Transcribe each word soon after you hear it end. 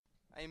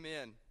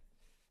Amen.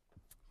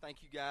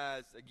 Thank you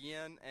guys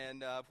again. And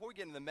before we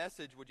get into the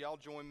message, would y'all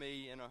join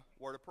me in a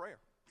word of prayer?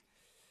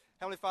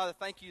 Heavenly Father,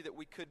 thank you that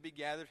we could be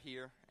gathered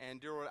here. And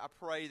dear Lord, I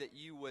pray that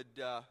you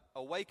would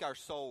awake our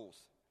souls.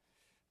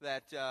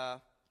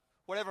 That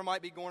whatever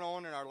might be going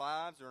on in our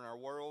lives or in our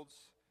worlds,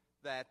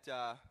 that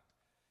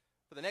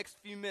for the next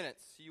few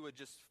minutes you would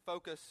just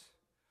focus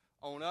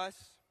on us.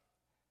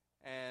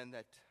 And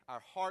that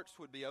our hearts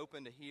would be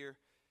open to hear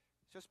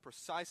just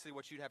precisely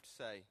what you'd have to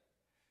say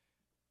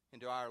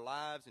into our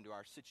lives, into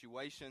our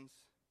situations,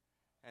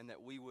 and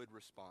that we would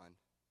respond.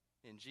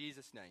 In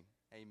Jesus' name,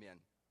 amen.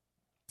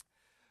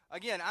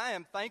 Again, I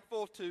am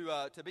thankful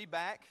to be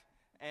back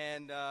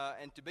and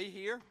to be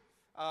here.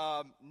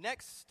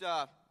 Next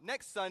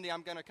Sunday,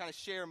 I'm going to kind of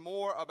share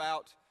more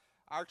about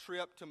our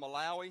trip to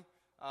Malawi.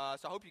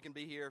 So I hope you can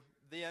be here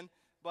then.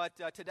 But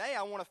today,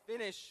 I want to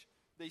finish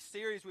the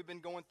series we've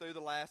been going through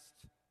the last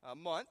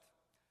month,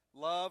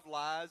 Love,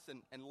 Lies,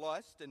 and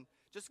Lust. And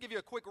just to give you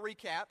a quick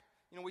recap,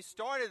 you know, we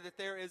started that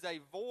there is a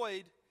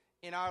void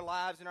in our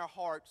lives, in our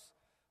hearts,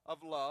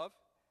 of love,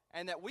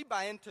 and that we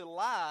buy into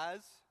lies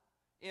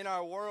in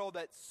our world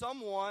that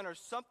someone or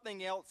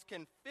something else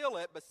can fill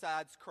it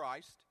besides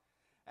Christ.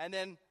 And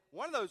then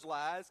one of those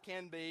lies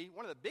can be,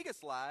 one of the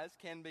biggest lies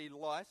can be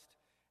lust,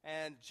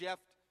 and Jeff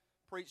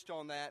preached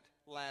on that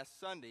last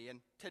Sunday. And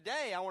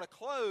today I want to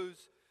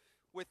close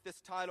with this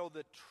title,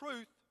 The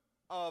Truth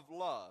of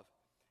Love.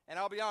 And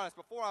I'll be honest,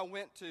 before I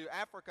went to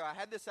Africa, I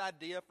had this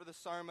idea for the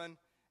sermon,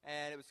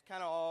 and it was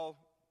kind of all,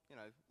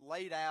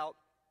 laid out.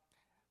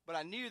 But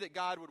I knew that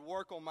God would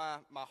work on my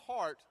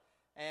heart,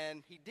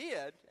 and He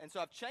did. And so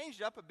I've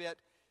changed up a bit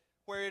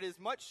where it is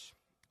much,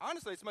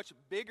 honestly, it's much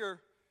bigger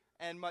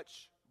and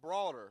much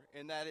broader,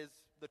 and that is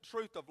the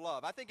truth of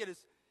love. I think it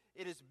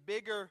is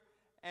bigger,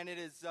 and it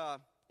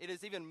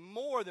is even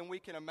more than we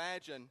can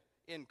imagine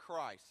in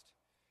Christ.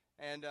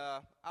 And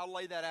I'll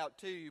lay that out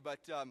to you,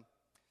 but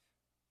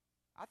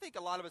I think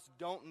a lot of us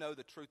don't know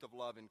the truth of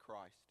love in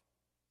Christ.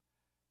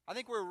 I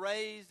think we're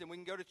raised and we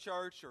can go to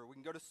church or we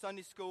can go to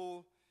Sunday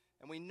school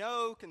and we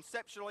know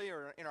conceptually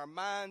or in our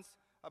minds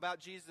about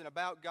Jesus and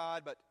about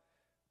God, but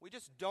we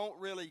just don't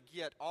really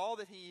get all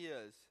that He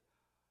is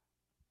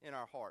in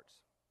our hearts.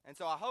 And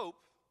so I hope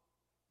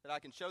that I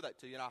can show that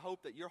to you, and I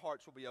hope that your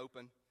hearts will be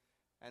open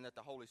and that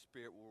the Holy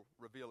Spirit will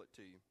reveal it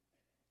to you.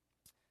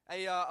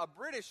 A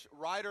British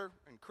writer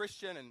and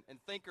Christian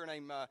and thinker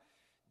named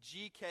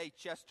G.K.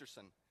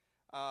 Chesterton.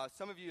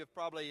 Some of you have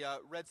probably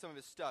read some of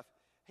his stuff.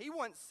 He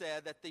once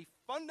said that the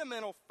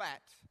fundamental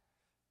fact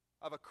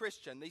of a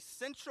Christian, the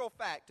central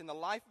fact in the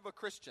life of a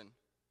Christian,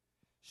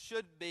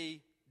 should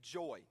be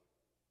joy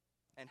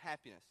and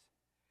happiness.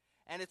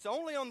 And it's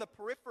only on the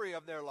periphery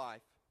of their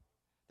life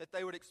that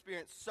they would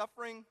experience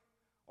suffering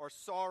or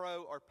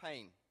sorrow or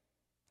pain.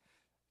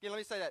 Again, let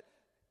me say that.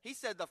 He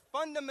said the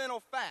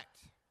fundamental fact,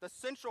 the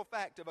central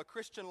fact of a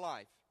Christian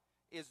life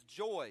is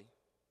joy.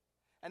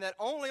 And that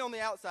only on the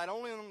outside,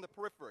 only on the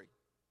periphery,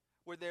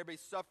 would there be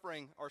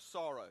suffering or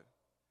sorrow.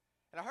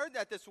 And I heard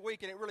that this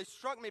week, and it really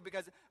struck me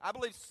because I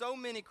believe so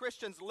many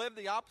Christians live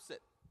the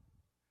opposite.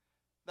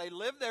 They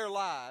live their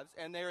lives,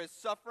 and there is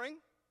suffering,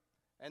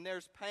 and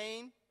there's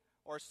pain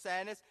or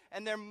sadness,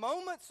 and there are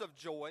moments of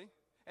joy,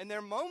 and there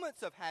are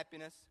moments of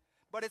happiness,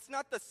 but it's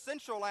not the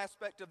central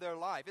aspect of their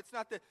life. It's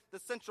not the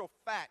central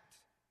fact.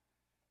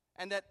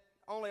 And that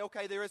only,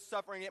 there is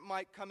suffering, it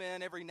might come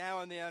in every now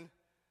and then,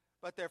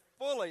 but they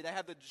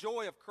have the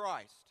joy of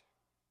Christ.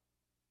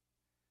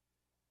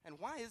 And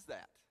why is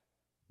that?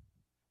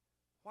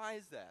 Why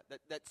is that?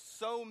 That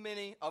so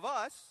many of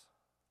us,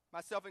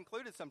 myself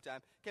included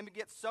sometimes, can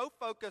get so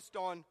focused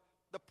on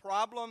the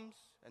problems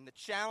and the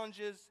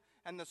challenges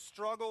and the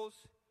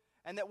struggles,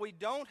 and that we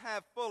don't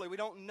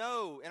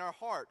know in our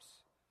hearts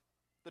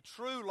the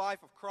true life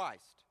of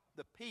Christ,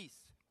 the peace,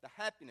 the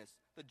happiness,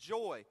 the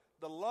joy,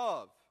 the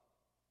love.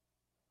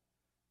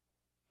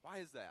 Why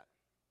is that?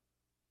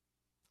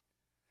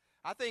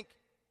 I think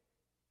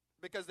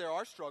because there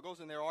are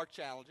struggles and there are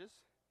challenges,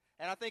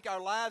 and I think our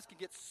lives can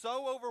get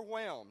so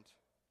overwhelmed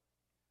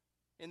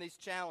in these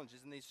challenges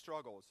and these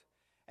struggles.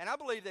 And I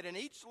believe that in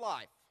each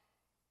life,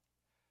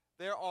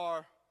 there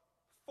are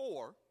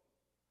four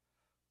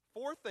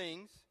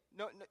things.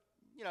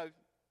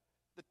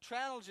 The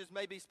challenges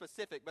may be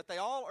specific, but they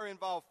all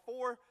involve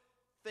four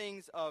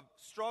things of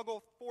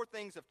struggle, four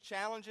things of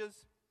challenges,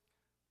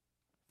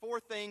 four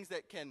things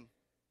that can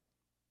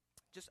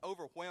just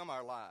overwhelm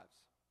our lives.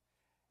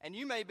 And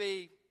you may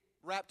be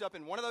wrapped up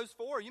in one of those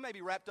four, or you may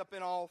be wrapped up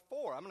in all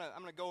four. I'm going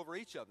to go over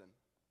each of them.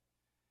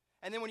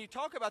 And then when you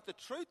talk about the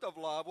truth of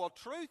love, well,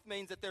 truth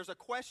means that there's a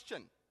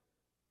question.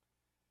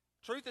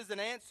 Truth is an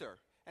answer.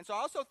 And so I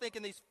also think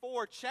in these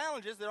four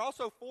challenges, there are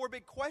also four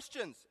big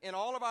questions in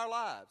all of our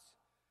lives.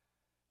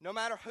 No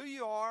matter who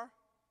you are,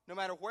 no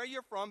matter where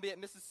you're from, be it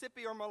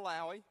Mississippi or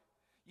Malawi,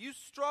 you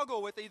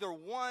struggle with either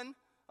one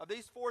of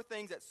these four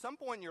things at some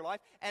point in your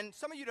life, and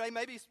some of you today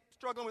may be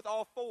struggling with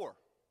all four,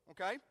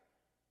 okay?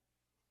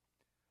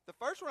 The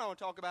first one I want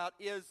to talk about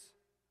is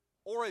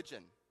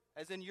origin,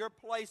 as in your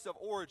place of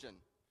origin.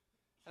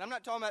 And I'm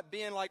not talking about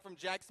being like from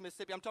Jackson,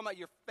 Mississippi. I'm talking about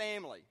your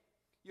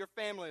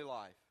family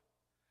life,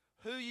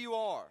 who you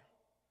are,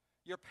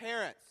 your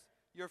parents,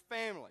 your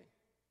family.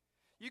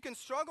 You can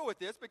struggle with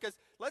this because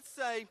let's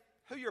say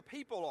who your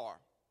people are.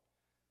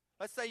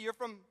 Let's say you're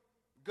from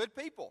good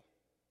people,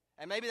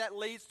 and maybe that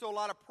leads to a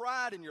lot of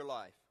pride in your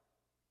life.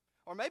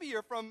 Or maybe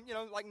you're from,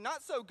 like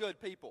not so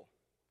good people,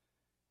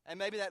 and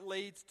maybe that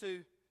leads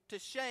to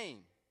shame.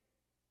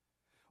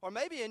 Or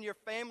maybe in your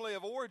family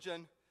of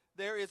origin,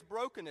 there is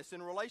brokenness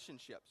in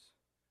relationships.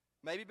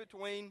 Maybe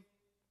between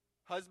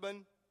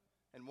husband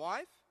and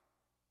wife.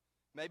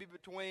 Maybe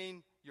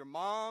between your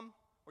mom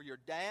or your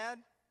dad.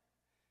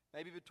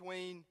 Maybe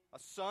between a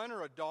son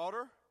or a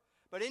daughter.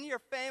 But in your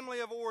family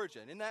of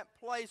origin, in that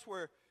place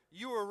where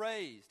you were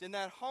raised, in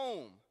that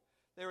home,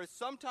 there is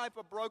some type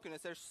of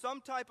brokenness. There's some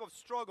type of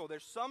struggle.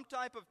 There's some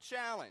type of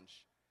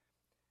challenge.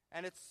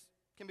 And it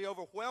can be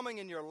overwhelming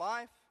in your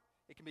life.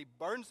 It can be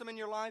burdensome in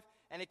your life.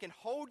 And it can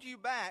hold you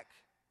back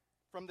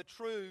from the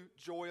true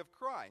joy of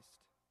Christ.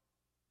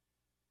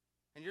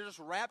 And you're just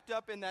wrapped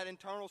up in that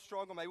internal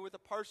struggle, maybe with a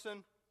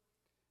person.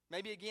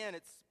 Maybe, again,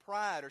 it's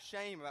pride or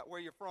shame about where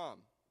you're from.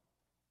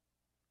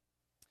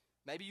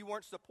 Maybe you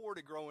weren't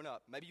supported growing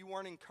up. Maybe you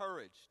weren't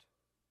encouraged.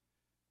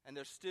 And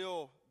there's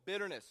still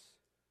bitterness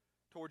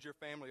towards your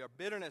family or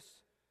bitterness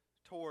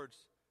towards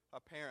a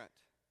parent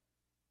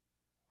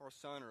or a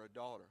son or a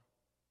daughter.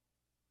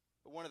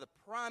 But one of the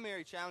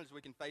primary challenges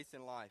we can face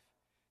in life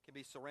can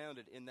be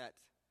surrounded in that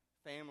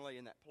family,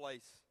 in that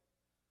place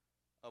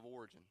of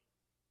origin.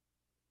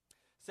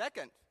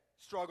 Second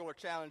struggle or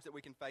challenge that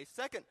we can face,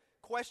 second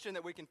question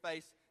that we can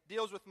face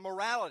deals with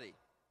morality,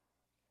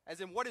 as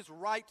in what is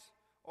right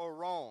or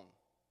wrong.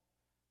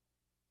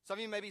 Some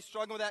of you may be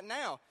struggling with that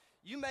now.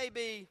 You may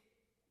be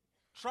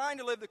trying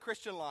to live the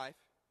Christian life,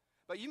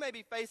 but you may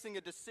be facing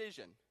a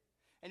decision.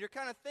 And you're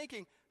kind of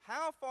thinking,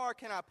 how far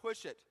can I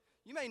push it?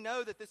 You may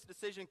know that this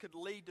decision could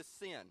lead to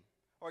sin,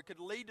 or it could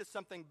lead to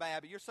something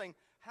bad, but you're saying,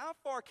 how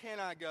far can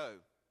I go?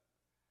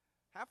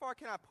 How far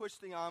can I push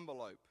the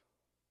envelope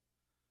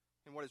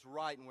in what is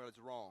right and what is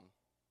wrong?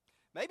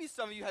 Maybe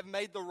some of you have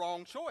made the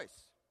wrong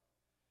choice.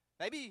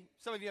 Maybe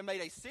some of you have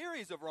made a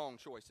series of wrong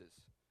choices,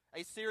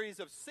 a series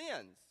of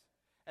sins,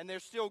 and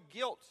there's still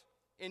guilt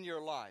in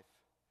your life.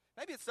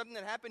 Maybe it's something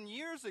that happened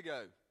years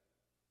ago,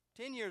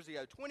 10 years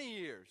ago, 20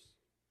 years.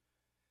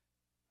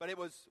 But it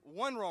was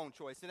one wrong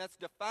choice, and that's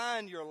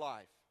defined your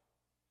life.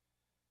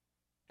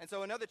 And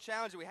so another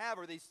challenge that we have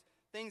are these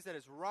things that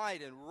is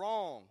right and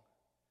wrong,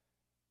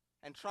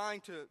 and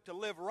trying to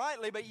live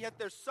rightly, but yet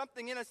there's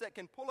something in us that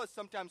can pull us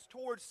sometimes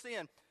towards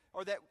sin,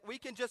 or that we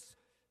can just,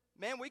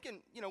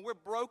 we're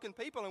broken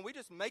people, and we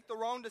just make the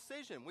wrong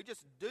decision. We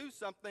just do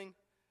something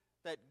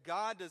that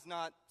God does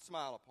not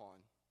smile upon.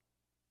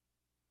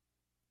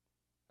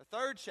 The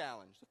third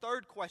challenge, the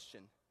third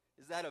question,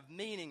 is that of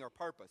meaning or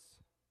purpose.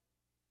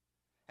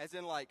 As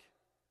in,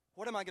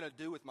 what am I going to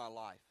do with my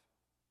life?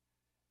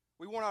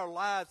 We want our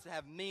lives to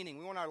have meaning.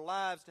 We want our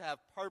lives to have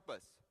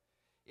purpose.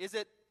 Is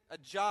it a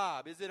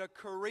job? Is it a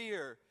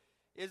career?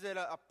 Is it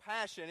a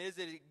passion? Is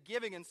it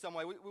giving in some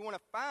way? We want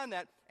to find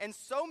that. And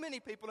so many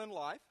people in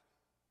life,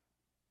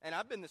 and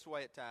I've been this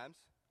way at times,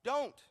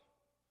 don't.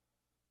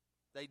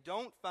 They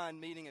don't find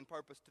meaning and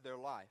purpose to their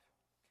life.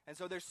 And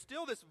so there's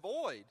still this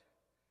void,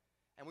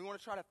 and we want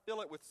to try to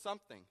fill it with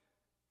something.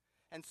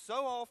 And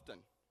so often,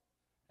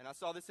 and I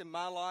saw this in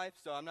my life,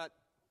 so I'm not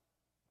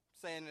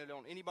saying it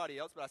on anybody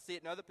else, but I see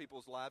it in other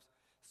people's lives.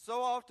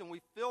 So often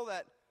we fill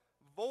that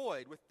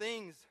void with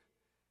things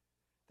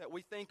that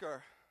we think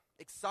are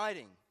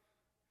exciting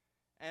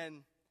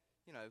and,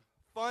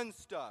 fun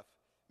stuff.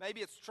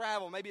 Maybe it's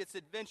travel, maybe it's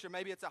adventure,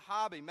 maybe it's a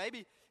hobby,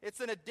 maybe it's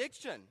an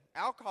addiction,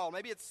 alcohol,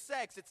 maybe it's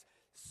sex. It's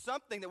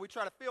something that we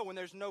try to fill when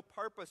there's no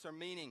purpose or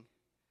meaning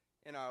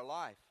in our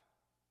life.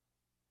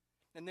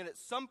 And then at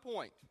some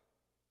point,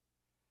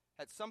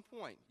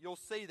 you'll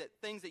see that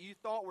things that you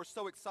thought were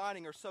so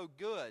exciting or so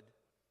good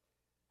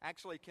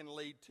actually can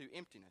lead to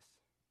emptiness.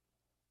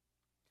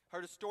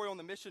 Heard a story on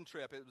the mission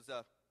trip. It was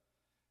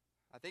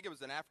I think it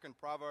was an African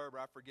proverb, or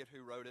I forget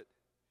who wrote it.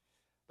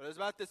 But it was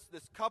about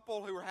this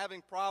couple who were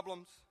having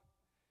problems,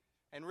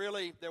 and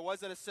really there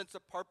wasn't a sense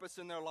of purpose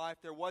in their life.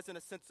 There wasn't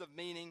a sense of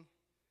meaning.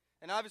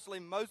 And obviously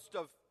most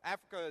of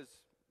Africa's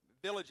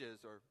villages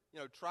or,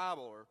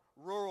 tribal or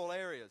rural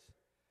areas.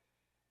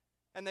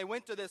 And they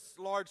went to this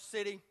large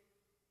city,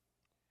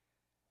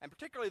 and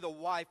particularly the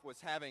wife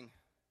was having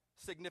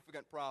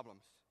significant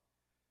problems.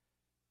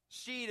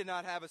 She did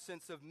not have a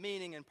sense of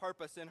meaning and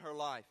purpose in her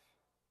life.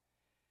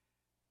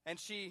 And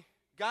she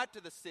got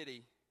to the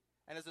city,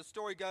 and as the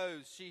story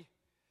goes, she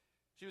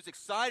was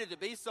excited to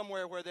be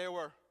somewhere where there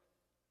were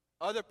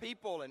other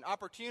people and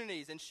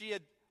opportunities, and she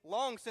had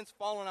long since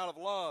fallen out of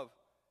love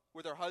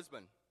with her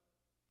husband.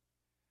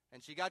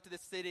 And she got to the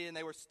city, and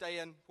they were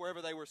staying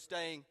wherever they were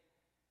staying.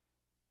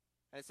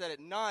 And it said at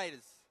night,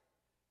 as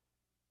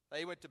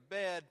they went to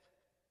bed,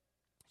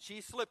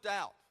 she slipped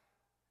out.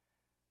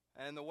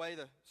 And the way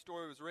the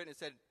story was written, it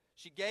said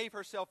she gave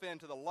herself in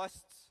to the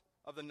lusts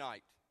of the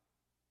night.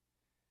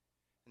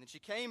 And then she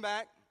came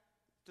back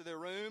to their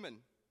room, and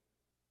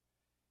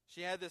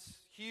She had this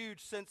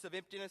huge sense of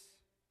emptiness,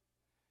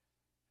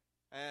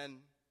 and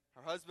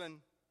her husband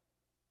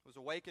was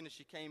awakened as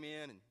she came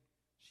in, and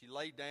she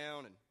laid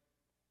down, and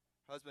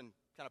her husband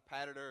kind of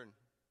patted her, and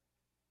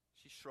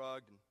she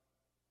shrugged and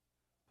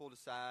pulled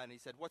aside, and he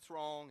said, "What's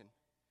wrong?" And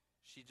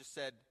she just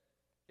said,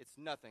 "It's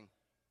nothing.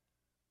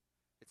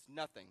 It's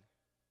nothing."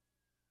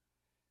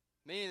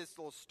 Meaning this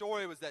little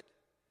story was that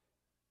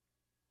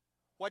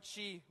what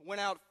she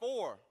went out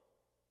for,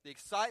 the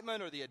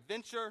excitement or the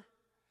adventure,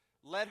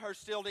 led her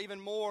still to even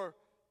more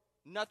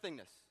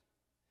nothingness.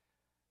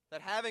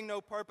 That having no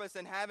purpose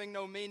and having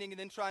no meaning and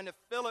then trying to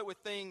fill it with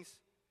things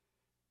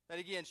that,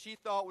 again, she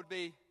thought would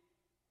be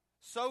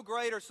so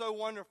great or so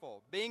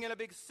wonderful. Being in a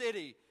big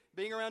city,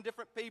 being around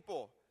different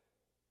people,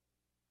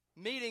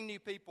 meeting new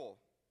people.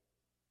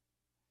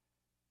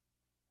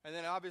 And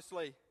then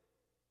obviously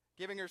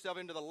giving herself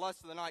into the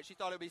lust of the night. She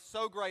thought it would be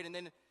so great, and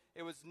then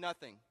it was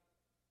nothing.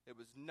 It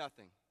was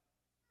nothing.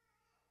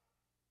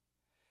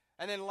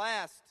 And then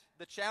last,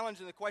 the challenge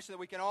and the question that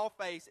we can all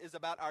face is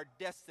about our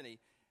destiny.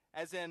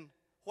 As in,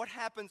 what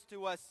happens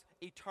to us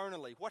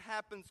eternally? What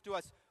happens to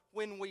us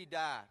when we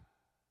die?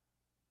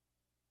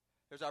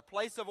 There's our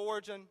place of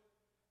origin.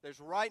 There's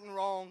right and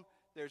wrong.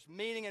 There's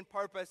meaning and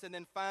purpose. And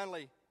then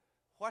finally,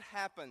 what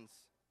happens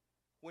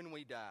when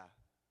we die?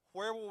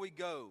 Where will we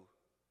go?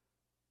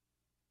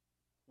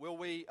 Will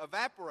we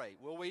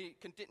evaporate? Will we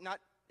not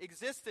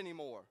exist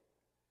anymore?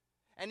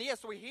 And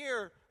yes, we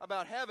hear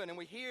about heaven and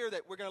we hear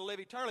that we're going to live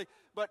eternally.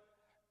 But,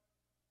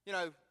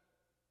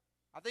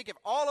 I think if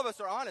all of us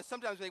are honest,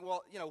 sometimes we think,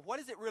 well, what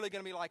is it really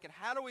going to be like and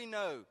how do we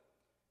know?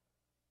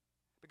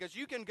 Because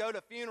you can go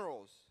to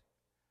funerals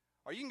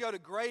or you can go to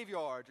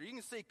graveyards or you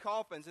can see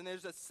coffins and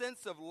there's a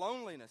sense of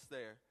loneliness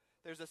there.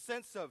 There's a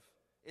sense of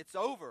it's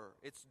over,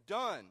 it's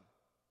done.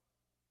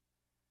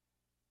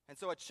 And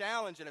so a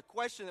challenge and a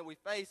question that we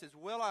face is,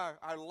 will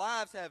our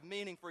lives have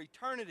meaning for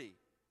eternity?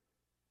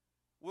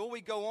 Will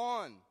we go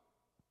on?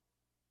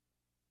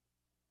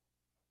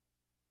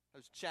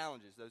 Those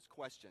challenges, those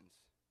questions.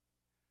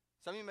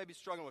 Some of you may be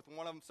struggling with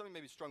one of them. Some of you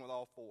may be struggling with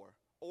all four.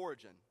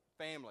 Origin,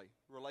 family,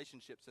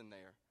 relationships in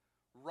there.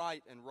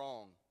 Right and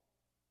wrong.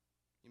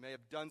 You may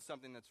have done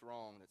something that's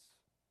wrong that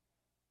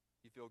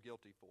you feel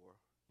guilty for.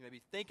 You may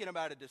be thinking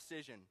about a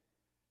decision.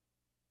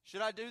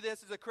 Should I do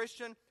this as a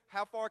Christian?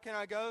 How far can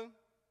I go?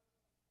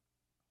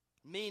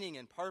 Meaning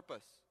and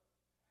purpose.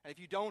 And if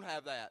you don't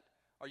have that,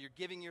 or you're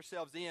giving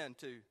yourselves in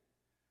to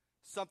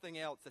something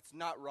else that's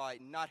not right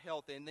and not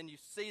healthy, and then you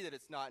see that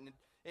it's not, and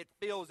it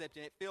feels empty,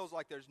 and it feels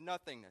like there's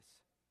nothingness,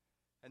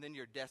 and then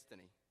your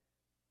destiny.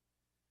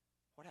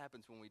 What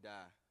happens when we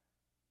die?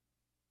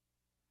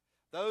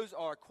 Those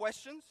are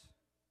questions.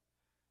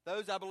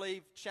 Those, I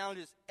believe,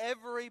 challenges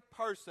every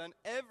person,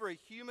 every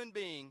human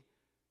being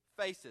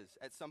faces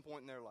at some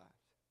point in their lives.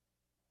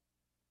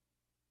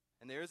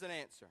 And there is an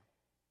answer.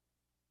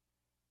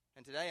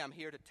 And today I'm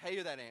here to tell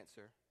you that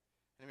answer.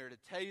 And I'm here to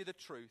tell you the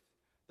truth.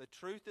 The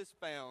truth is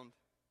found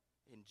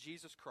in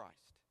Jesus Christ.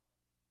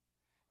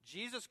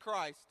 Jesus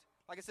Christ,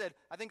 like I said,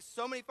 I think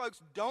so many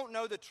folks don't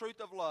know the truth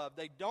of love.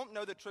 They don't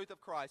know the truth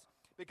of Christ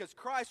because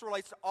Christ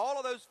relates to all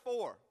of those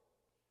four.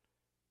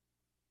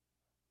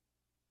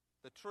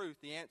 The truth,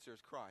 the answer is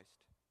Christ.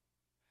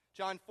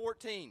 John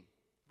 14,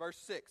 verse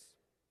 6.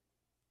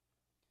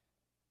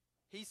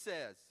 He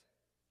says,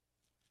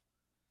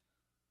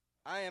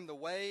 I am the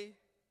way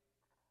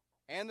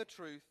and the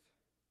truth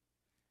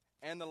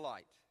and the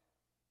light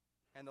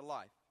and the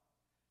life.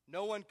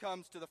 No one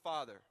comes to the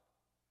Father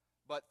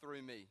but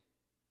through me.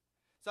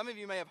 Some of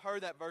you may have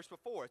heard that verse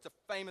before. It's a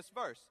famous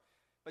verse.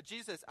 But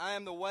Jesus says, I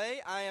am the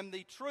way, I am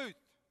the truth.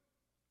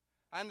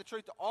 I am the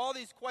truth to all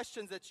these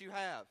questions that you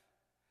have.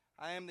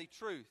 I am the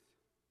truth.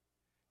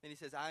 Then he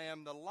says, I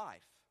am the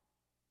life.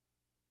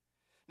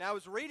 Now, I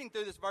was reading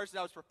through this verse as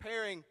I was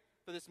preparing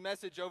for this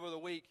message over the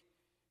week.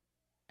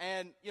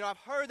 And, I've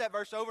heard that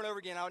verse over and over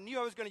again. I knew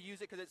I was going to use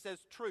it because it says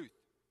truth.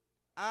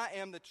 I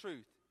am the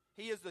truth.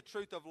 He is the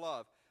truth of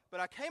love. But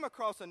I came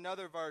across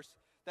another verse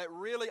that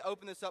really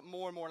opened this up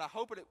more and more, and I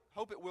hope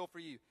it will for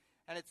you.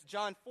 And it's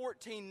John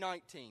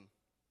 14:19.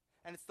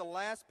 And it's the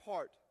last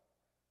part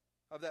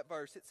of that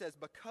verse. It says,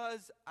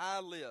 because I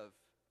live,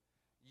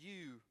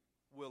 you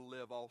will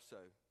live also.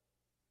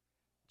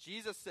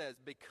 Jesus says,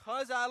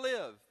 because I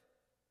live,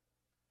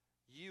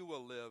 you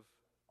will live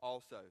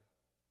also.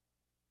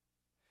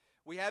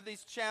 We have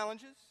these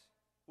challenges.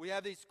 We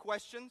have these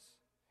questions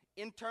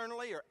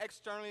internally or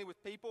externally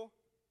with people.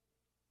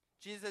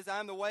 Jesus says, I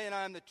am the way and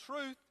I am the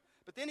truth.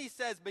 But then he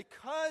says,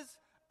 because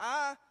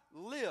I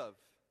live,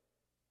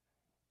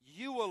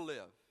 you will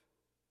live.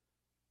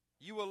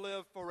 You will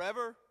live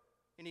forever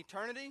in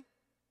eternity,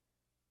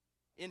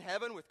 in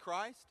heaven with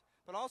Christ.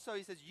 But also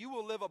he says, you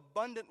will live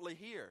abundantly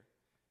here,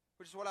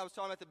 which is what I was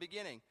talking about at the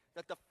beginning,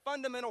 that the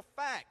fundamental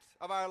fact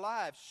of our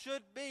lives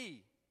should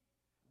be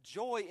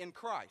joy in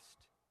Christ.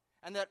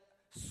 And that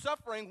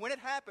suffering, when it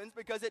happens,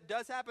 because it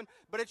does happen,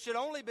 but it should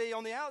only be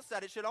on the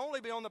outside. It should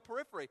only be on the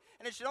periphery.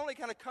 And it should only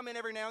kind of come in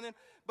every now and then.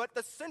 But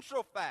the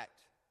central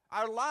fact,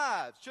 our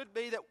lives should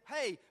be that,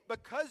 hey,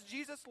 because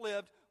Jesus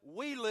lived,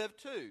 we live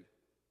too.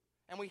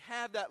 And we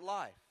have that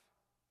life.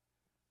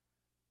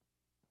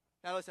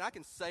 Now listen, I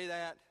can say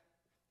that,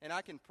 and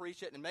I can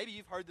preach it, and maybe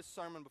you've heard this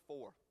sermon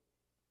before.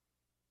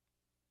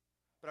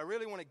 But I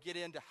really want to get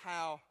into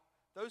how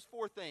those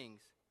four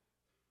things,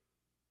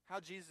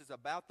 how Jesus is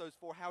about those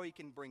four, how he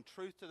can bring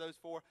truth to those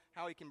four,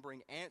 how he can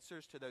bring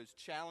answers to those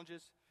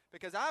challenges.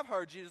 Because I've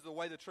heard Jesus is the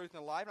way, the truth,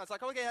 and the life. And I was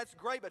like, okay, that's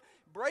great, but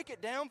break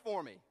it down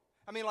for me.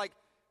 I mean, like,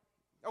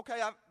 okay,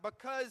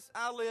 because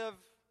I live,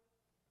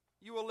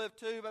 you will live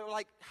too, but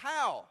like,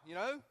 how, you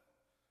know?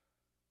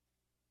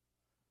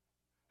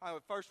 All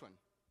right, first one,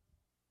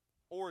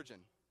 origin.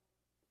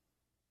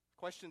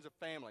 Questions of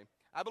family.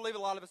 I believe a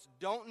lot of us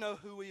don't know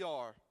who we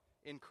are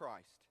in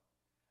Christ.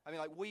 I mean,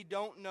 like, we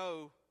don't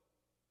know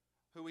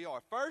who we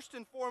are. First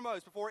and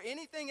foremost, before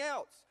anything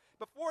else,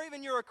 before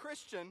even you're a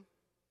Christian,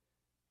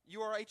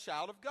 you are a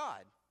child of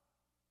God.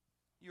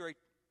 You are a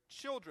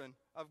children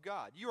of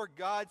God. You are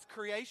God's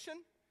creation.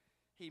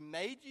 He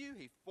made you.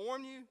 He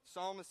formed you.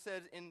 Psalmist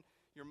says in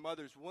your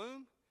mother's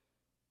womb,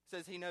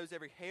 says he knows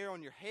every hair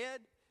on your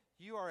head.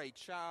 You are a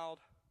child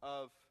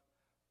of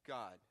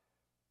God.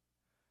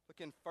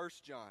 Look in 1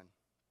 John.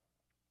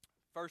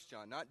 1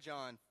 John, not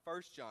John,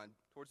 1 John,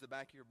 towards the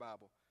back of your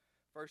Bible.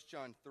 1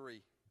 John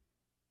 3,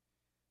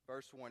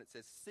 verse 1, it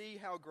says, "See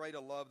how great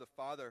a love the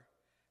Father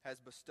has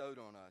bestowed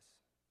on us,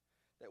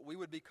 that we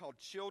would be called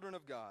children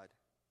of God,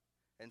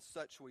 and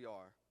such we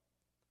are.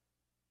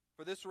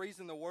 For this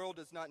reason the world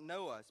does not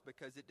know us,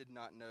 because it did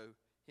not know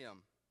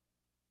him."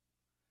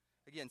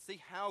 Again, see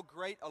how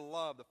great a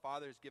love the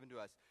Father has given to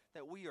us,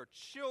 that we are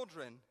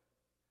children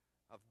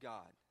of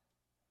God.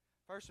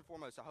 First and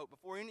foremost, I hope,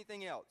 before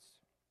anything else,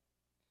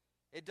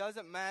 it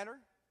doesn't matter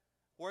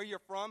where you're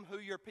from, who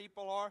your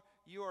people are,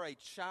 you are a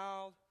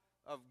child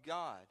of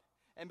God.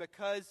 And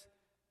because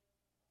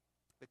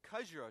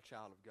you're a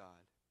child of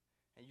God,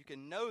 and you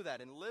can know that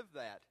and live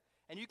that,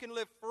 and you can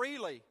live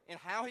freely in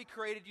how he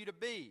created you to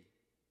be,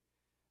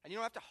 and you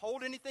don't have to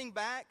hold anything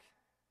back,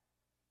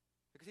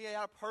 because he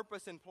had a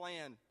purpose and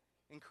plan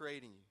in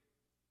creating you.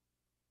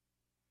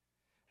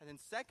 And then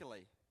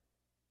secondly,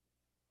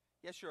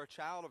 yes, you're a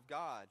child of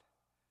God,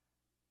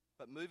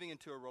 but moving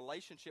into a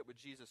relationship with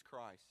Jesus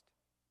Christ.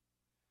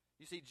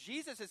 You see,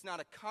 Jesus is not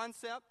a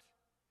concept.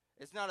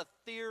 It's not a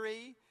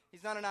theory.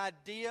 He's not an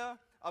idea.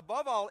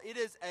 Above all, it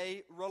is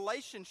a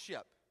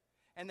relationship.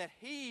 And that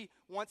he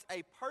wants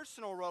a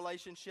personal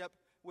relationship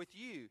with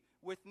you,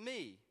 with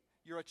me.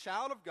 You're a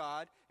child of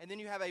God, and then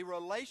you have a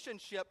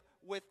relationship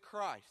with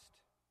Christ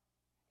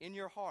in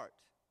your heart,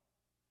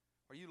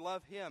 where you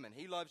love him and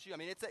he loves you. I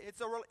mean,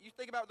 you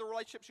think about the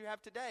relationships you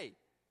have today.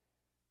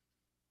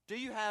 Do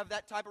you have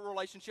that type of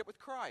relationship with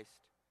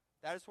Christ?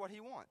 That is what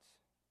he wants.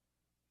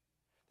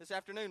 This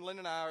afternoon, Lynn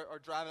and I are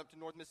driving up to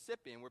North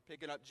Mississippi, and we're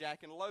picking up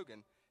Jack and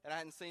Logan. And I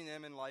hadn't seen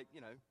them in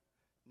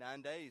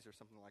 9 days or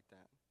something like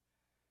that.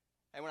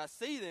 And when I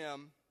see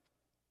them,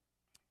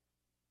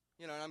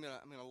 I'm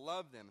gonna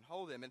love them and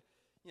hold them. And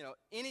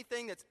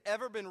anything that's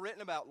ever been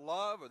written about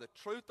love or the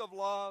truth of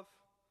love,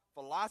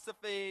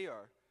 philosophy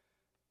or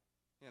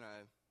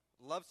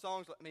love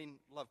songs,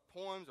 love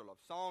poems or love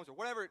songs or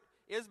whatever it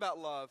is about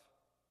love,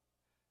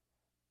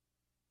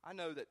 I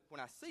know that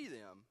when I see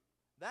them,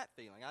 that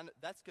feeling,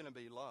 that's going to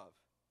be love.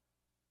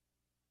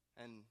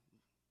 And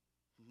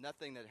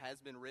nothing that has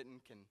been written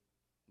can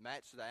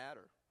match that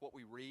or what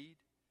we read.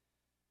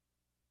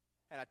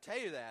 And I tell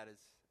you that as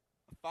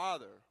a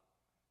father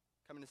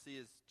coming to see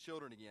his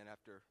children again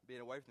after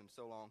being away from them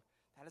so long.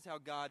 That is how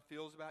God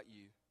feels about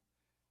you.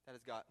 That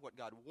is what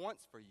God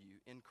wants for you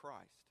in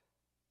Christ.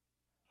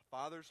 A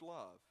father's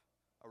love,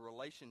 a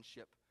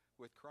relationship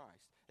with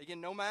Christ.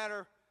 Again, no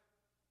matter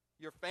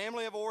your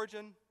family of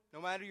origin,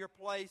 no matter your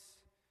place,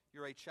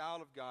 you're a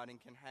child of God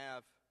and can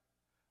have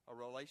a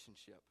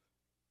relationship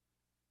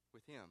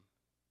with him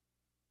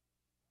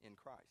in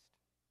Christ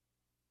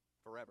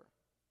forever.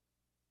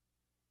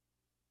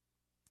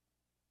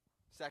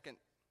 Second,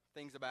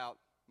 things about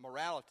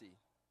morality,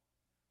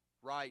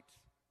 right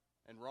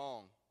and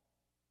wrong.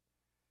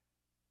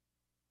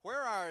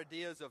 Where are our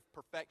ideas of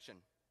perfection?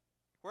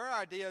 Where are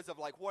our ideas of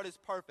what is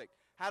perfect,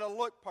 how to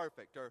look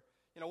perfect, or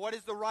what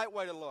is the right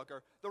way to look,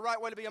 or the right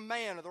way to be a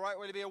man, or the right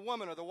way to be a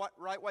woman, or the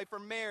right way for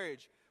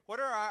marriage? What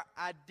are our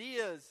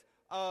ideas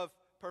of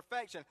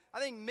perfection? I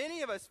think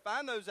many of us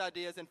find those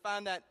ideas and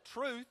find that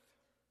truth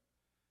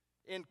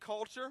in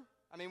culture.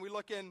 We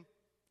look in,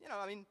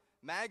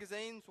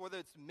 magazines, whether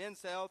it's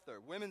Men's Health or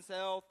Women's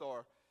Health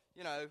or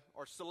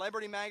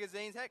celebrity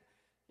magazines. Heck,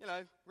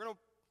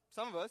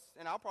 some of us,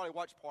 and I'll probably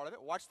watch part of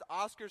it, watch the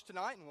Oscars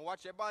tonight, and we'll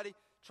watch everybody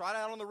trot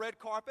out on the red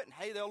carpet, and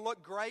hey, they'll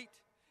look great.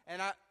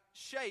 And that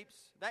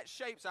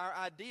shapes our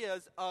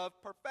ideas of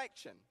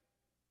perfection.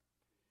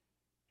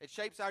 It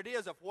shapes our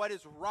ideas of what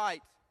is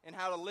right and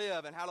how to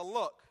live and how to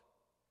look.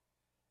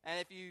 And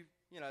if you,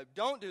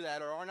 don't do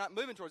that or are not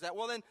moving towards that,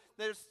 well, then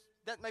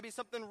that may be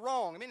something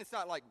wrong. It's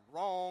not like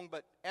wrong,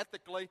 but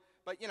ethically,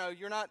 but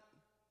you're not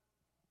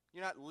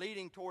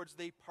leading towards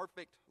the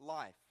perfect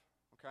life,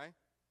 okay?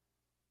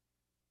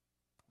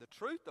 The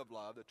truth of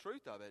love, the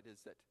truth of it is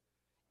that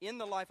in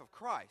the life of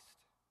Christ,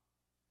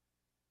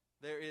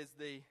 there is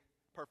the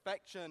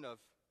perfection of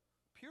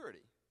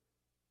purity.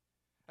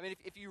 I mean,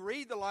 if you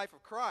read the life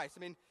of Christ, I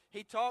mean,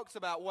 he talks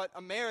about what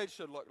a marriage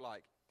should look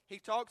like. He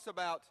talks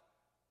about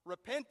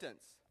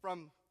repentance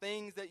from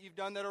things that you've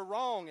done that are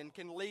wrong and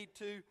can lead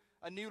to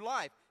a new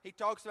life. He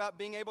talks about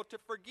being able to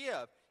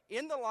forgive.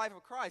 In the life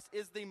of Christ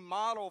is the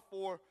model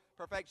for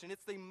perfection.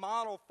 It's the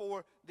model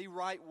for the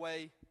right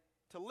way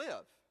to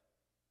live.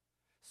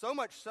 So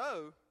much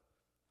so,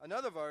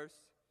 another verse,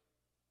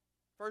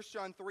 1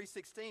 John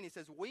 3:16, he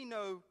says, "We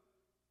know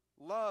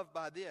love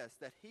by this,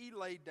 that he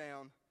laid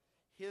down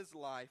his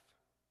life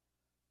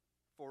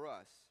for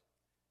us,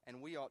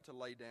 and we ought to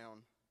lay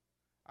down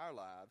our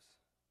lives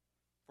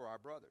for our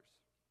brothers."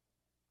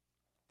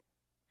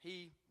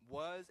 He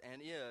was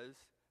and is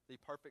the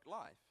perfect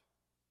life.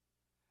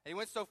 And he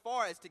went so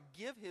far as to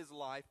give his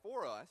life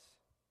for us.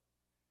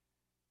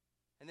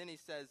 And then he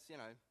says,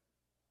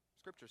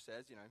 Scripture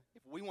says,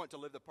 if we want to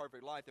live the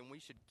perfect life, then we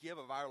should give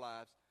of our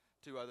lives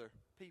to other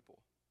people.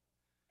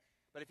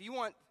 But if you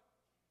want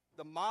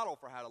the model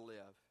for how to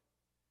live,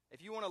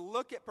 if you want to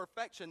look at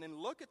perfection, then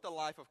look at the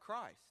life of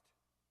Christ.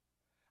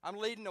 I'm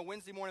leading a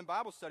Wednesday morning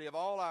Bible study of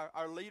all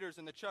our leaders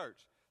in the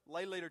church,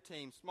 lay leader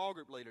team, small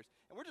group leaders.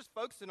 And we're just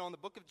focusing on the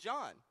book of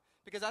John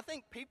because I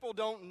think people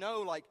don't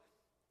know,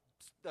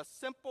 the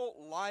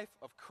simple life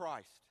of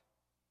Christ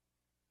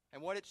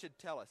and what it should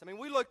tell us. I mean,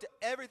 we looked at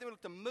everything. We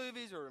looked at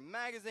movies or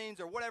magazines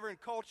or whatever in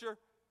culture.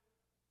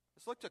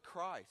 Let's look to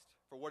Christ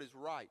for what is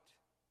right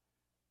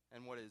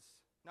and what is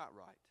not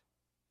right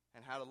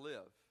and how to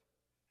live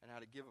and how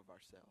to give of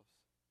ourselves.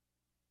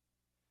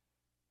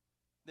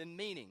 Then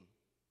meaning.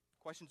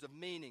 Questions of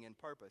meaning and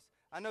purpose.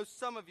 I know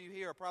some of you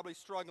here are probably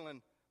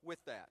struggling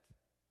with that.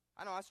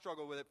 I know I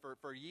struggled with it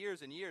for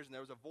years and years, and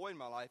there was a void in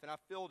my life, and I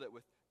filled it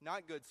with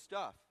not good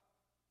stuff.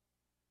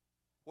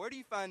 Where do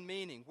you find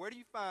meaning? Where do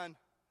you find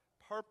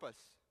purpose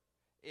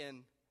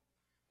in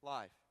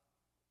life?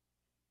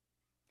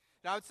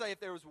 Now, I would say if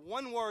there was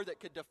one word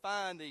that could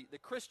define the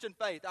Christian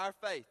faith, our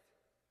faith,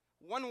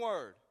 one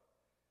word,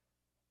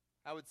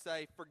 I would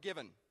say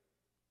forgiven.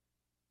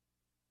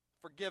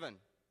 Forgiven.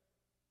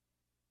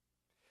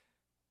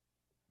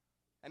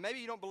 And maybe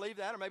you don't believe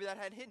that, or maybe that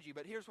hadn't hit you,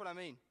 but here's what I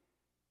mean.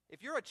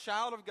 If you're a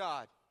child of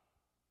God,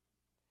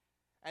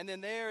 and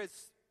then there is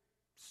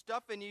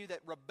stuff in you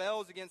that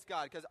rebels against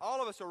God, because all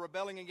of us are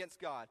rebelling against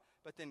God,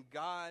 but then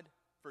God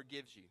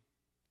forgives you.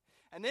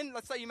 And then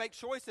let's say you make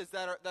choices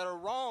that are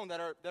wrong,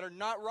 that are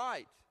not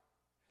right.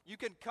 You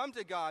can come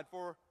to God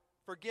for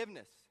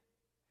forgiveness,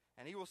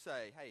 and he will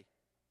say, hey,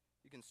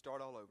 you can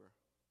start all over.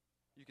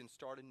 You can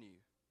start anew,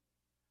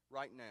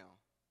 right now,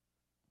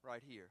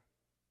 right here.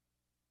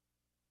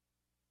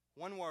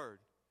 One word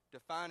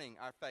defining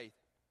our faith,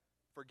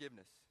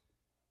 forgiveness.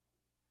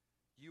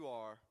 You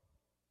are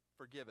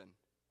forgiven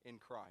in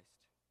Christ.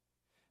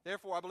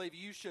 Therefore, I believe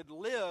you should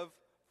live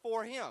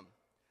for him.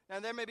 Now,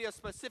 there may be a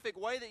specific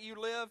way that you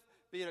live,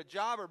 be it a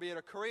job or be it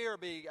a career or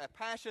be a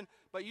passion,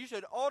 but you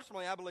should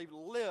ultimately, I believe,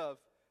 live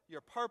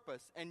your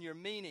purpose and your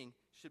meaning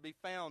should be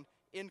found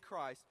in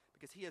Christ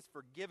because he has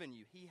forgiven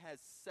you. He has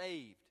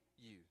saved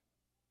you.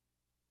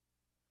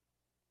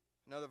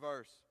 Another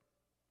verse.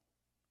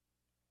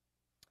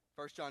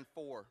 1 John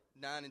 4,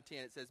 9 and 10,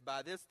 it says,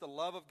 "By this the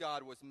love of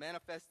God was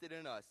manifested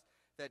in us,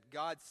 that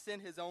God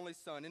sent his only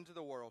Son into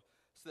the world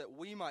so that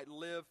we might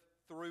live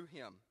through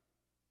him.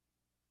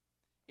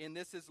 In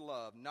this is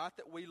love, not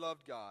that we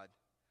loved God,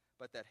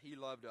 but that he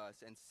loved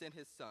us and sent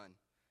his Son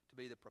to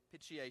be the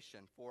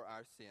propitiation for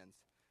our sins."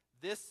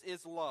 This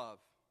is love,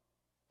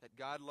 that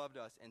God loved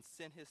us and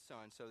sent his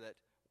Son so that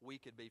we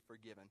could be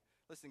forgiven.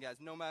 Listen, guys,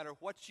 no matter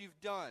what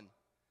you've done,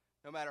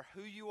 no matter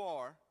who you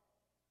are,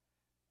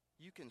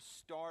 you can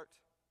start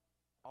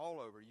all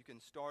over. You can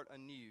start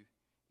anew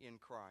in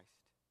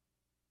Christ.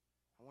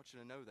 I want you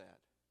to know that.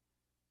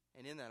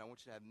 And in that, I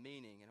want you to have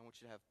meaning and I want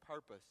you to have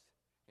purpose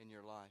in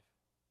your life.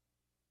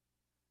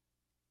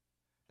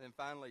 And then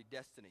finally,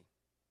 destiny.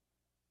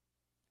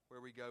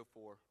 Where we go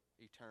for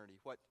eternity.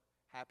 What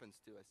happens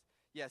to us.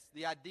 Yes,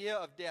 the idea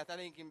of death, I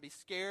think it can be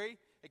scary.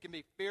 It can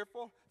be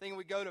fearful. I think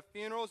we go to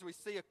funerals, we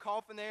see a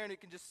coffin there, and it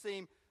can just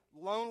seem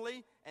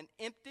lonely and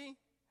empty.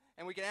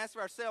 And we can ask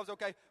ourselves,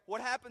 okay,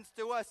 what happens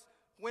to us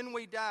when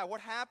we die?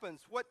 What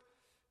happens?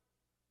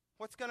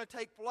 What's going to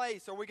take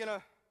place? Are we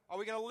going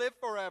to live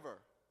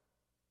forever?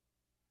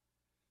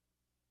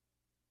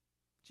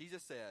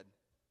 Jesus said,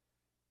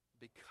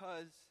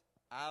 "Because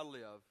I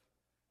live,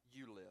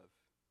 you live."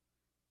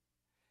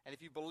 And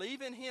if you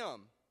believe in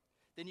him,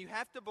 then you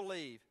have to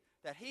believe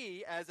that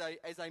he, as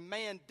a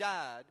man,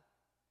 died,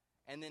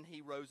 and then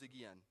he rose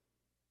again.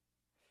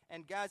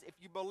 And guys, if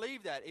you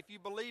believe that, if you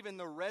believe in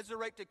the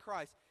resurrected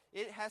Christ,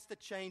 it has to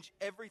change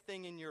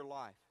everything in your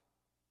life.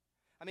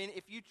 I mean,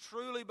 if you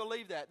truly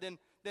believe that,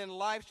 then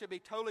life should be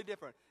totally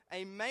different.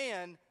 A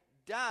man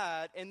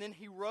died, and then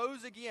he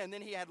rose again,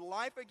 then he had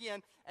life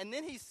again, and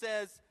then he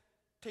says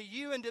to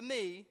you and to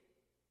me,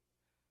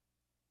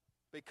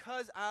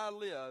 "Because I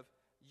live,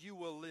 you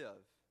will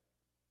live.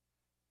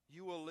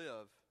 You will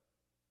live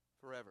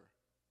forever."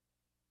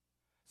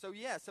 So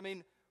yes, I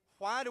mean,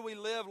 why do we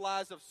live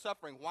lives of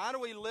suffering? Why do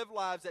we live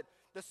lives that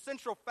the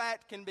central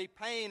fact can be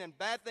pain and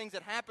bad things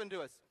that happen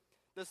to us?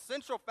 The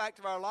central fact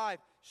of our life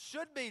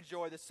should be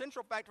joy. The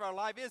central fact of our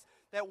life is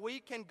that we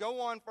can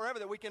go on forever,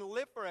 that we can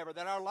live forever,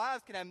 that our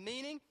lives can have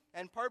meaning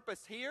and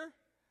purpose here,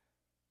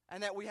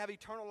 and that we have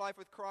eternal life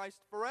with Christ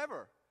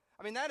forever.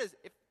 I mean, that is,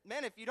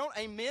 if you don't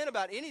amen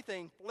about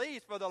anything,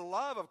 please, for the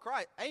love of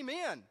Christ,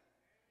 amen.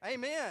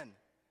 Amen.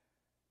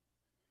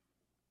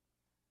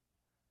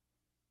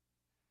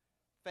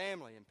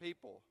 Family and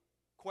people,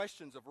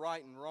 questions of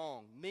right and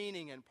wrong,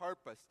 meaning and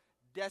purpose,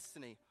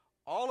 destiny,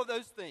 all of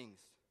those things,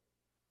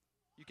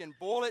 you can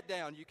boil it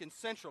down, you can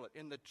central it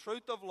in the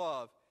truth of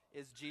love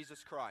is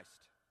Jesus Christ.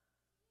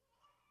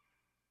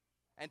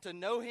 And to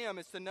know Him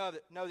is to know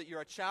that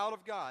you're a child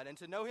of God. And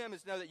to know Him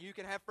is to know that you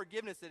can have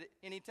forgiveness at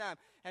any time.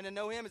 And to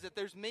know Him is that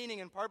there's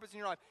meaning and purpose in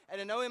your life. And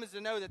to know Him is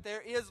to know that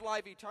there is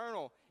life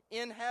eternal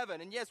in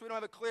heaven. And yes, we don't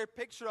have a clear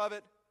picture of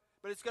it,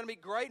 but it's going to be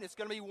great and it's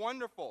going to be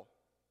wonderful.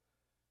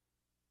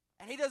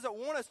 And He doesn't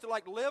want us to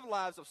live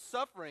lives of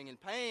suffering and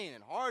pain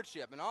and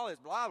hardship and all this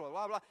blah, blah,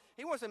 blah, blah.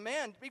 He wants a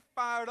man to be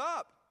fired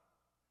up.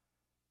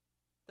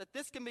 That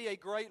this can be a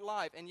great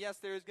life. And yes,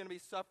 there is going to be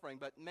suffering,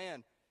 but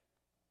man,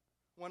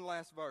 one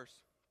last verse.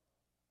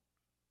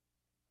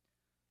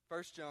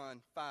 1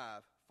 John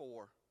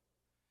 5:4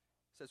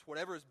 says,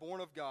 whatever is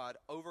born of God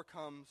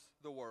overcomes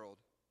the world.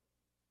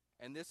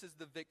 And this is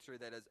the victory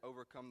that has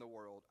overcome the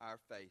world, our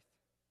faith.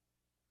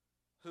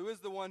 Who is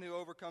the one who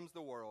overcomes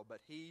the world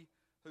but he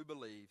who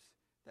believes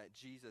that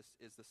Jesus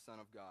is the Son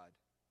of God?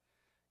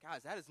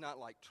 Guys, that is not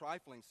like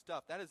trifling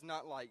stuff. That is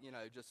not like,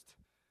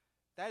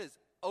 that is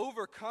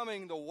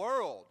overcoming the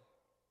world.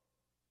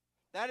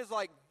 That is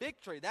like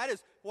victory. That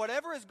is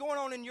whatever is going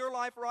on in your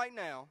life right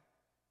now.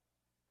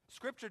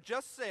 Scripture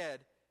just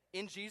said,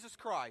 in Jesus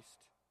Christ,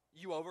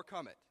 you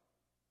overcome it.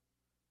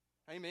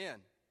 Amen.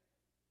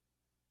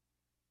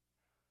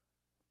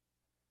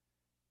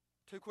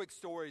 2 quick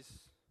stories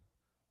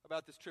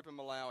about this trip in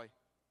Malawi.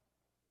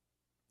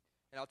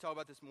 And I'll talk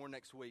about this more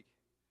next week.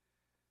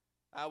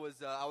 I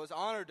was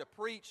honored to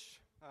preach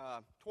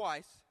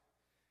twice.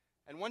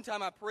 And one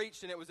time I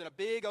preached, and it was in a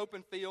big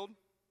open field.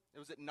 It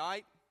was at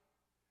night.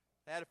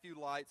 They had a few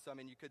lights, so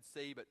you could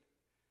see, but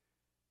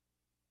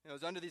it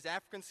was under these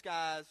African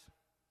skies.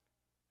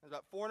 There was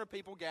about 400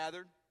 people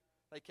gathered.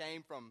 They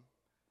came from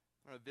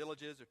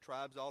villages or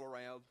tribes all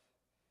around.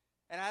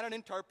 And I had an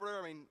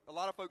interpreter. A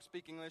lot of folks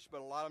speak English,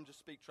 but a lot of them just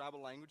speak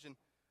tribal language. And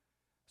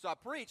so I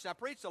preached. And I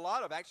preached a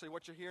lot of actually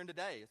what you're hearing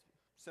today. It's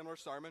a similar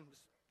sermon.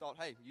 Just thought,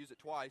 hey, use it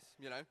twice,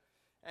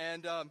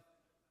 And so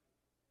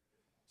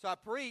I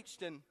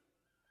preached, and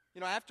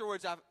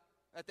afterwards,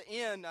 at the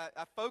end,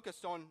 I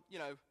focused on,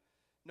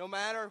 no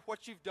matter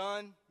what you've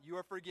done, you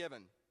are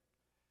forgiven.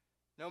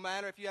 No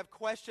matter if you have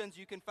questions,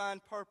 you can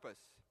find purpose.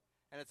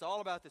 And it's all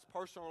about this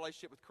personal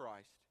relationship with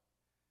Christ.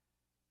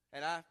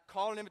 And I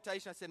called an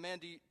invitation. I said, man,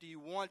 do you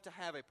want to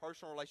have a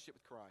personal relationship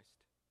with Christ?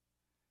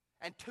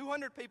 And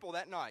 200 people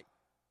that night,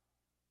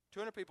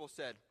 200 people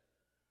said,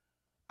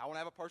 I want to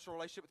have a personal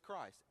relationship with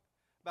Christ.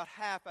 About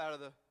half out of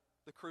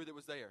the crew that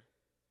was there.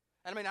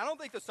 And I don't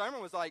think the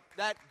sermon was like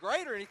that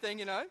great or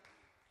anything, I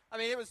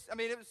was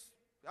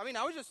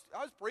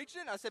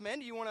preaching. I said, man,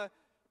 do you want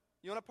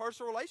a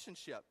personal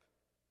relationship?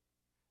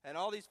 And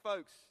all these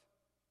folks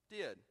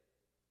did.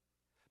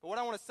 But what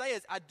I want to say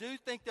is I do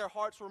think their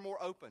hearts were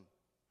more open.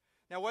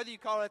 Now, whether you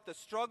call it the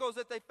struggles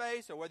that they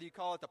face or whether you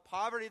call it the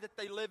poverty that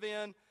they live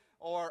in,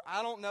 or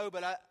I don't know,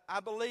 but I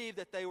believe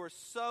that they were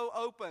so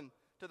open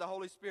to the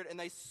Holy Spirit and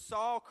they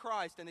saw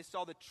Christ and they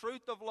saw the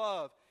truth of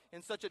love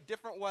in such a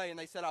different way. And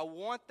they said, I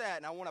want that,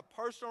 and I want a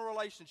personal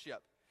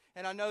relationship.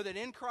 And I know that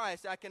in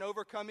Christ I can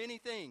overcome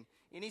anything,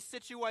 any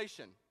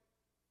situation.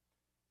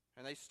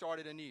 And they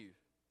started anew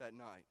that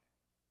night.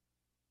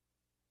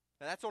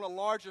 Now that's on a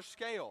larger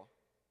scale.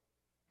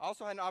 I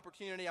also had an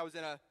opportunity. I was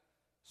in a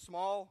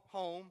small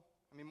home,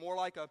 more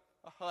like a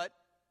hut.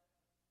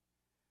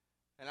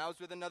 And I was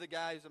with another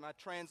guy who's my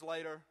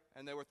translator.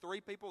 And there were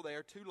 3 people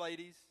there, 2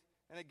 ladies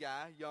and a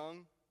guy,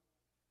 young.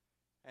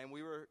 And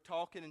we were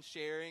talking and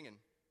sharing and,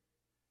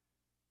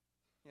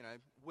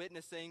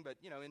 witnessing, but,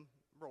 in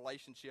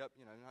relationship,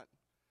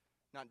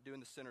 not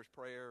doing the sinner's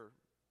prayer or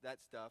that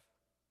stuff.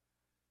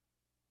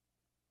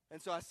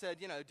 And so I said,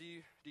 do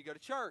you go to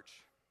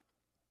church?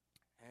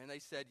 And they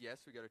said, yes,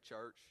 we go to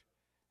church.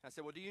 And I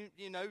said, well, do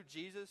you know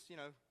Jesus?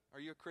 Are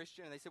you a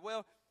Christian? And they said,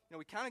 well,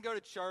 we kind of go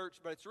to church,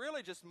 but it's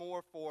really just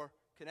more for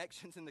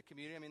connections in the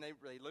community.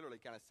 They literally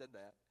kind of said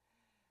that.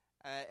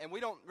 And we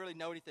don't really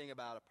know anything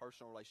about a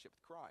personal relationship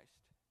with Christ.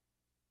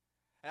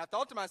 And I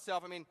thought to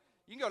myself,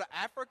 you can go to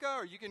Africa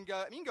or you can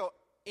go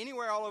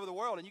anywhere all over the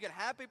world, and you can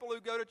have people who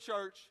go to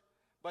church,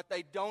 but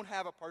they don't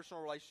have a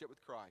personal relationship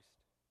with Christ.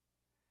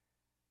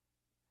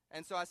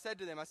 And so I said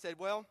to them,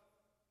 well,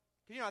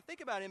 I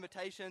think about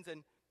invitations,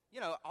 and,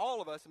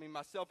 all of us,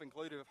 myself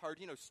included, have heard,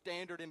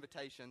 standard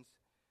invitations.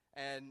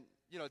 And,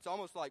 it's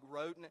almost like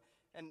rote.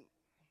 And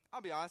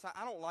I'll be honest,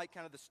 I don't like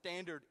kind of the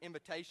standard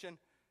invitation.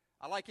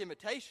 I like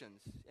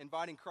invitations,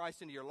 inviting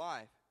Christ into your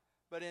life.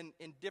 but in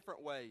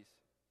different ways.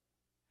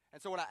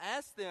 And so what I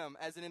asked them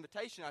as an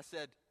invitation, I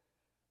said,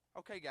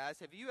 okay, guys,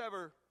 have you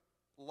ever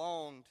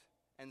longed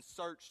and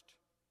searched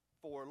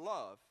for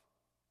love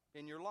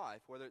in your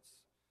life, whether it's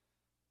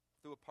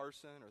through a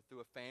person or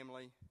through a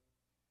family?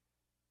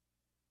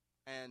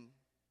 And,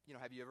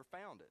 have you ever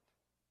found it?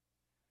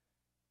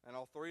 And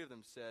all three of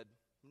them said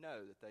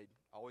no, that they'd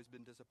always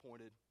been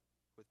disappointed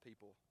with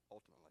people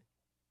ultimately.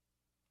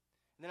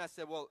 And then I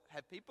said, well,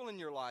 have people in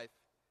your life,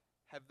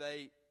 have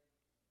they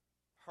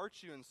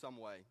hurt you in some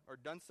way or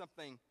done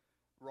something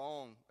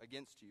wrong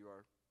against you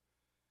or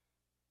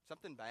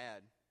something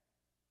bad,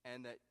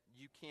 and that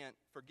you can't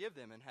forgive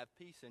them and have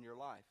peace in your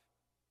life?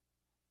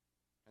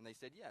 And they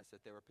said yes,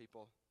 that there were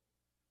people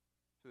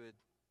who had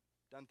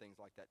done things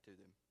like that to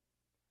them.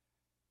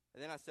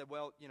 And then I said,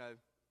 well,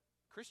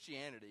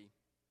 Christianity,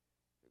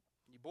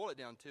 you boil it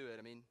down to it,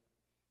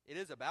 it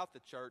is about the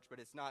church, but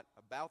it's not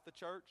about the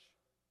church.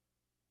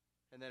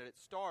 And that it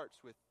starts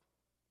with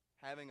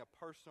having a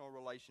personal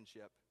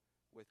relationship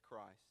with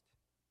Christ.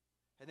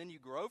 And then you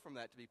grow from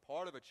that to be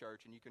part of a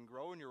church, and you can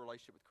grow in your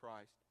relationship with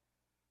Christ.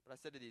 But I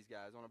said to these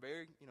guys, on a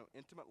very,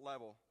 intimate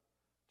level,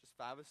 just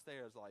five of us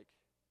there, is like,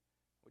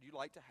 would you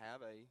like to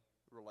have a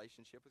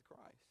relationship with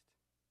Christ?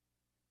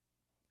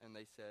 And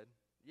they said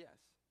yes.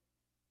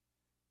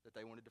 That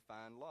they wanted to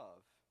find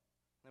love.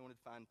 They wanted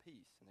to find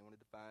peace, and they wanted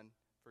to find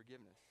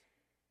forgiveness.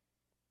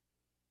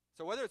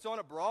 So whether it's on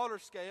a broader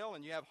scale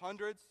and you have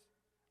hundreds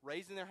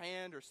raising their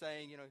hand or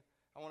saying,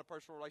 I want a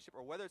personal relationship,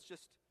 or whether it's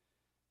just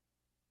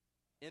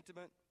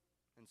intimate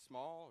and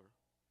small, or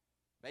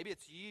maybe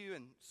it's you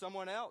and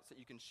someone else that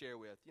you can share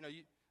with.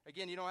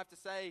 You don't have to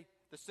say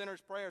the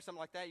sinner's prayer or something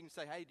like that. You can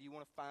say, hey, do you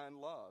want to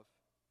find love?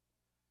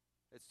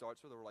 It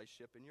starts with a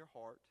relationship in your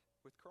heart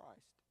with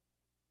Christ.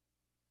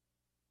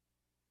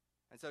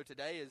 And so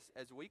today,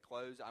 as we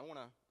close, I want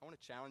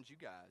to challenge you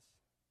guys.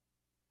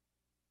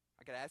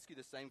 I could ask you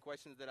the same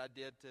questions that I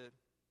did to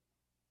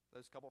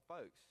those couple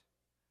folks.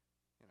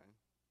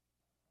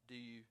 Do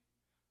you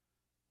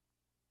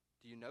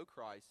know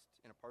Christ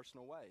in a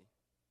personal way?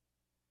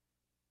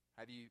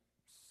 Have you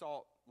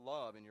sought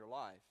love in your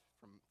life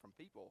from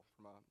people,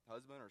 from a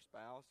husband or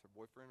spouse or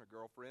boyfriend or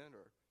girlfriend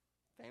or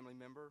family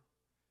member,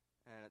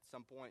 and at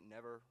some point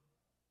never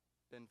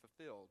been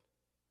fulfilled?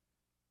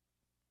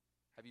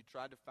 Have you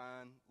tried to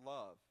find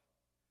love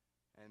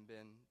and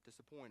been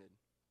disappointed?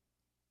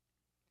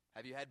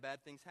 Have you had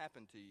bad things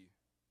happen to you?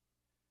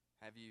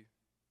 Have you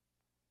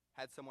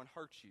had someone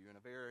hurt you in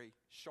a very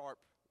sharp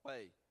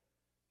way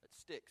that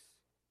sticks?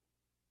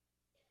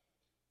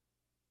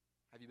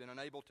 Have you been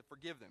unable to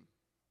forgive them?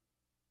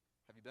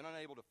 Have you been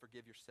unable to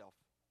forgive yourself?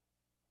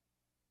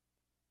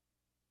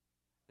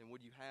 Then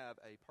would you have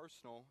a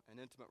personal and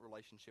intimate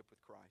relationship with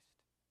Christ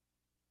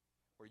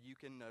where you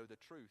can know the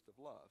truth of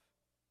love?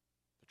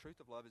 The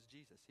truth of love is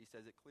Jesus. He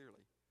says it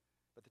clearly.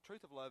 But the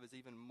truth of love is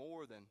even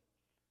more than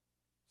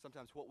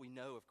sometimes what we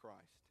know of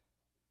Christ.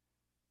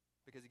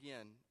 Because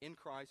again, in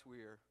Christ we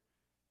are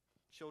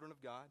children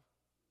of God.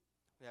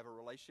 We have a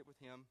relationship with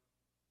Him.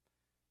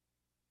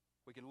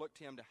 We can look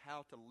to Him to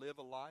how to live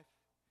a life.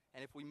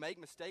 And if we make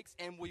mistakes,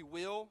 and we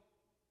will,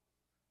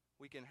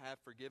 we can have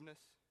forgiveness,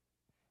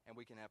 and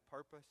we can have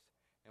purpose,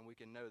 and we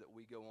can know that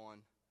we go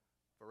on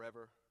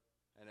forever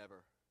and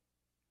ever.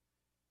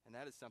 And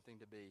that is something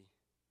to be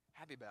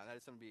happy about. That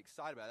is something to be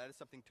excited about. That is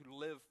something to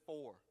live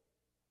for.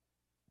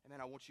 And man,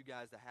 I want you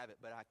guys to have it,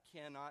 but I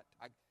can't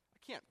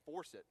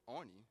force it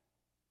on you.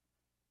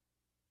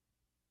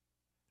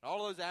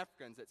 All those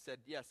Africans that said,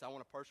 yes, I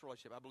want a personal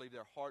relationship, I believe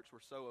their hearts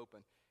were so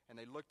open, and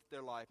they looked at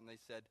their life and they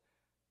said,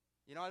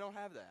 I don't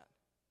have that,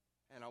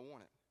 and I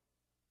want it.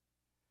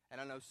 And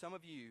I know some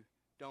of you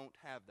don't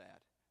have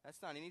that.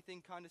 That's not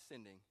anything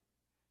condescending.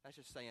 That's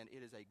just saying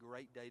it is a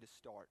great day to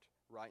start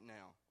right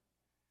now,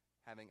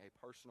 having a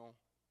personal,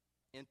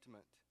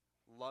 intimate,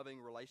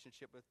 loving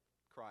relationship with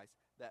Christ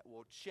that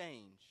will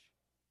change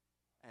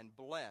and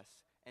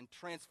bless and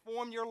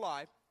transform your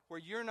life, where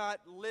you're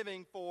not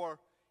living for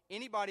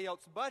anybody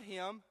else but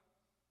Him,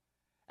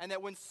 and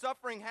that when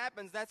suffering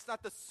happens, that's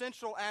not the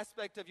central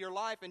aspect of your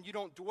life, and you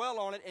don't dwell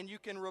on it, and you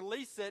can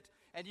release it,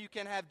 and you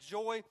can have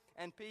joy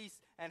and peace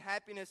and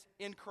happiness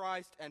in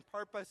Christ and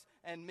purpose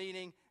and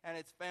meaning, and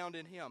it's found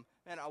in Him.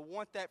 And I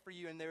want that for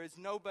you, and there is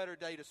no better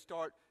day to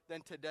start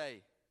than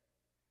today.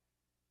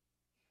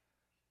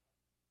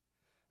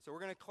 So we're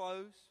going to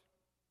close.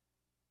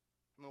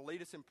 I'm going to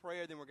lead us in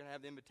prayer, then we're going to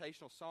have the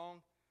invitational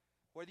song.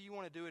 Whether you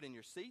want to do it in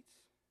your seats,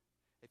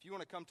 if you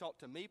want to come talk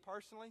to me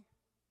personally,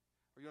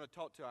 or you want to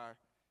talk to our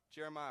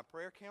Jeremiah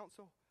Prayer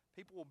Council,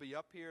 people will be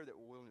up here that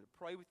will willing to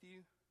pray with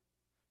you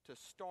to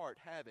start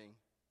having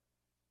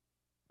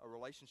a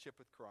relationship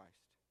with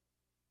Christ.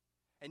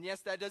 And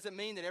yes, that doesn't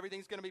mean that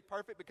everything's going to be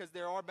perfect, because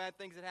there are bad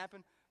things that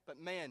happen, but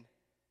man,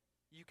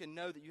 you can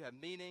know that you have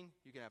meaning,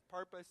 you can have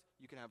purpose,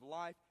 you can have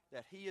life,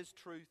 that He is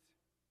truth,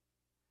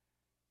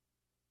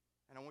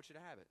 and I want you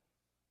to have it.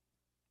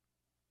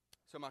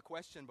 So my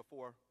question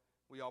before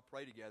we all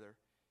pray together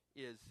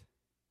is,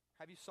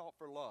 have you sought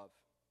for love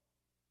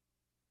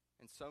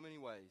in so many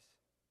ways?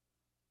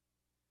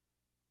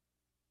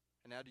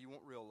 And now, do you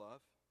want real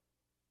love?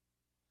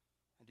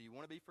 And do you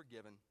want to be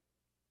forgiven?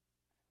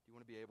 Do you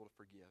want to be able to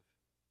forgive?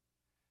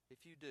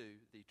 If you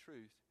do, the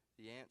truth,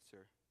 the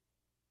answer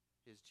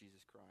is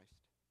Jesus Christ.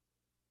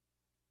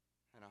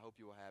 And I hope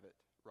you will have it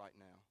right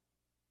now.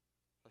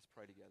 Let's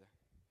pray together.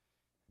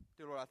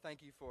 Dear Lord, I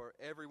thank you for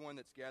everyone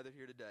that's gathered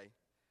here today.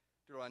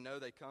 Dear Lord, I know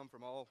they come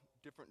from all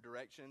different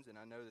directions, and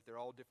I know that they're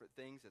all different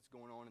things that's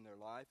going on in their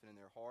life and in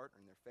their heart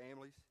and in their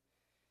families.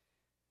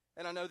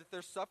 And I know that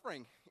there's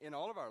suffering in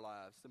all of our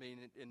lives,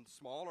 in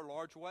small or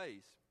large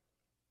ways.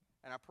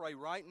 And I pray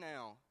right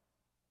now,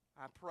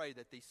 I pray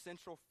that the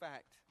central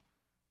fact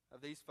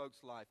of these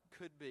folks' life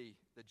could be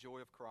the joy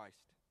of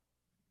Christ.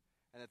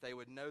 And that they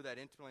would know that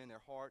intimately in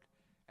their heart,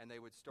 and they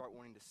would start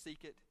wanting to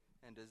seek it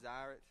and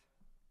desire it.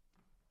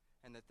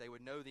 And that they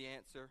would know the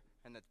answer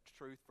and the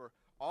truth for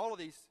all of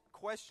these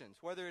questions,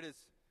 whether it is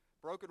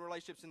broken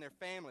relationships in their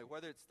family,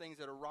 whether it's things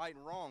that are right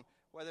and wrong,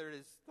 whether it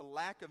is the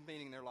lack of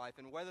meaning in their life,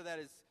 and whether that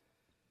is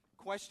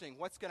questioning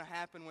what's going to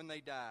happen when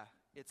they die.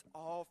 It's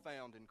all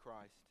found in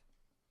Christ.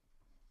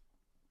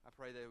 I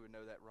pray they would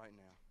know that right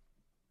now.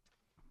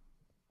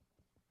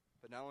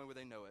 But not only would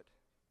they know it,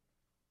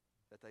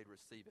 that they'd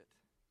receive it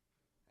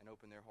and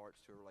open their hearts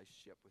to a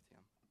relationship with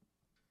Him.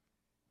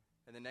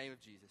 In the name of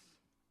Jesus,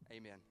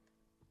 amen.